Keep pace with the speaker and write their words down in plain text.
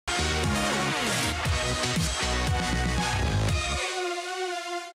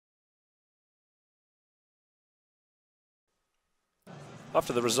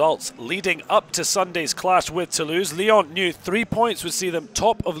After the results leading up to Sunday's clash with Toulouse, Lyon knew 3 points would see them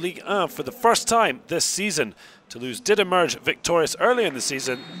top of Ligue 1 for the first time this season. Toulouse did emerge victorious early in the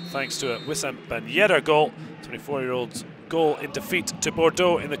season thanks to a Wissam YEDDER goal, 24-year-old's goal in defeat to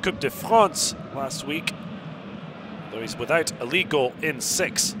Bordeaux in the Coupe de France last week, though he's without a league goal in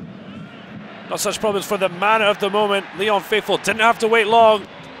 6. Not such problems for the man of the moment. Lyon faithful didn't have to wait long.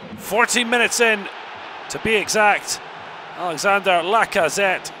 14 minutes in, to be exact. Alexandre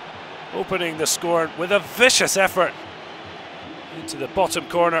LACAZETTE opening the score with a vicious effort into the bottom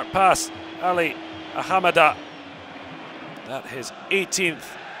corner past Ali Ahamada. That his 18th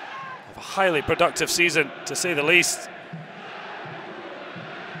of a highly productive season, to say the least.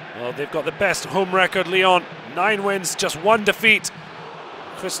 Well, they've got the best home record, Lyon. 9 wins, just 1 defeat.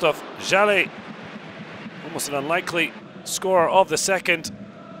 Christophe JALLET, almost an unlikely scorer of the second,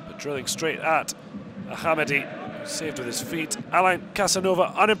 but drilling straight at Ahamadi, saved with his feet. Alain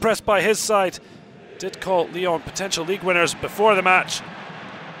Casanova, unimpressed by his side, did call Lyon potential league winners before the match.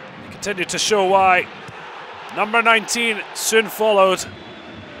 He continued to show why. Number 19 soon followed.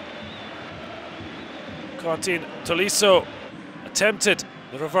 Corentin TOLISSO attempted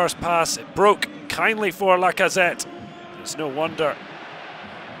the reverse pass. It broke kindly for LACAZETTE. It's no wonder.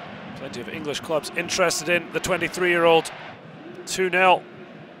 Plenty of English clubs interested in the 23-year-old. 2-0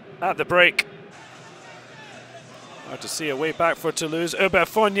 at the break. Hard to see a way back for Toulouse. Hubert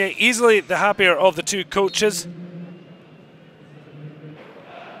Fournier, easily the happier of the two coaches.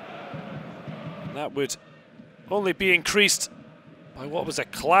 And that would only be increased by what was a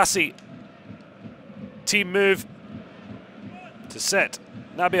classy team move to set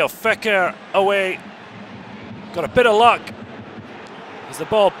Nabil FEKIR away. Got a bit of luck as the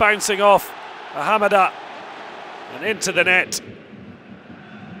ball bouncing off Ahamada and into the net.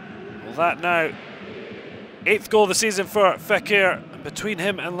 Well, that now 8th goal of the season for FEKIR, and between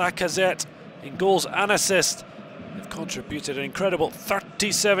him and LACAZETTE in goals and assists, they've contributed an incredible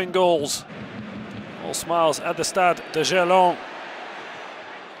 37 goals. All smiles at the Stade de Gerland.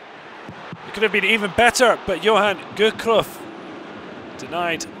 It could have been even better, but Johan Goekroef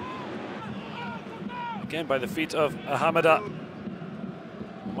denied again by the feet of Ahamada.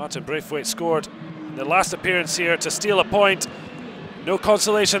 Martin Braithwaite scored in the last appearance here to steal a point. No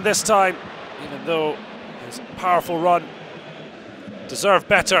consolation this time, even though his powerful run deserved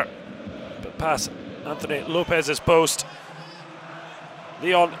better, but past Anthony Lopez's post.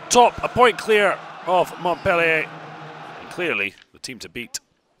 Lyon top, a point clear of Montpellier, and clearly the team to beat.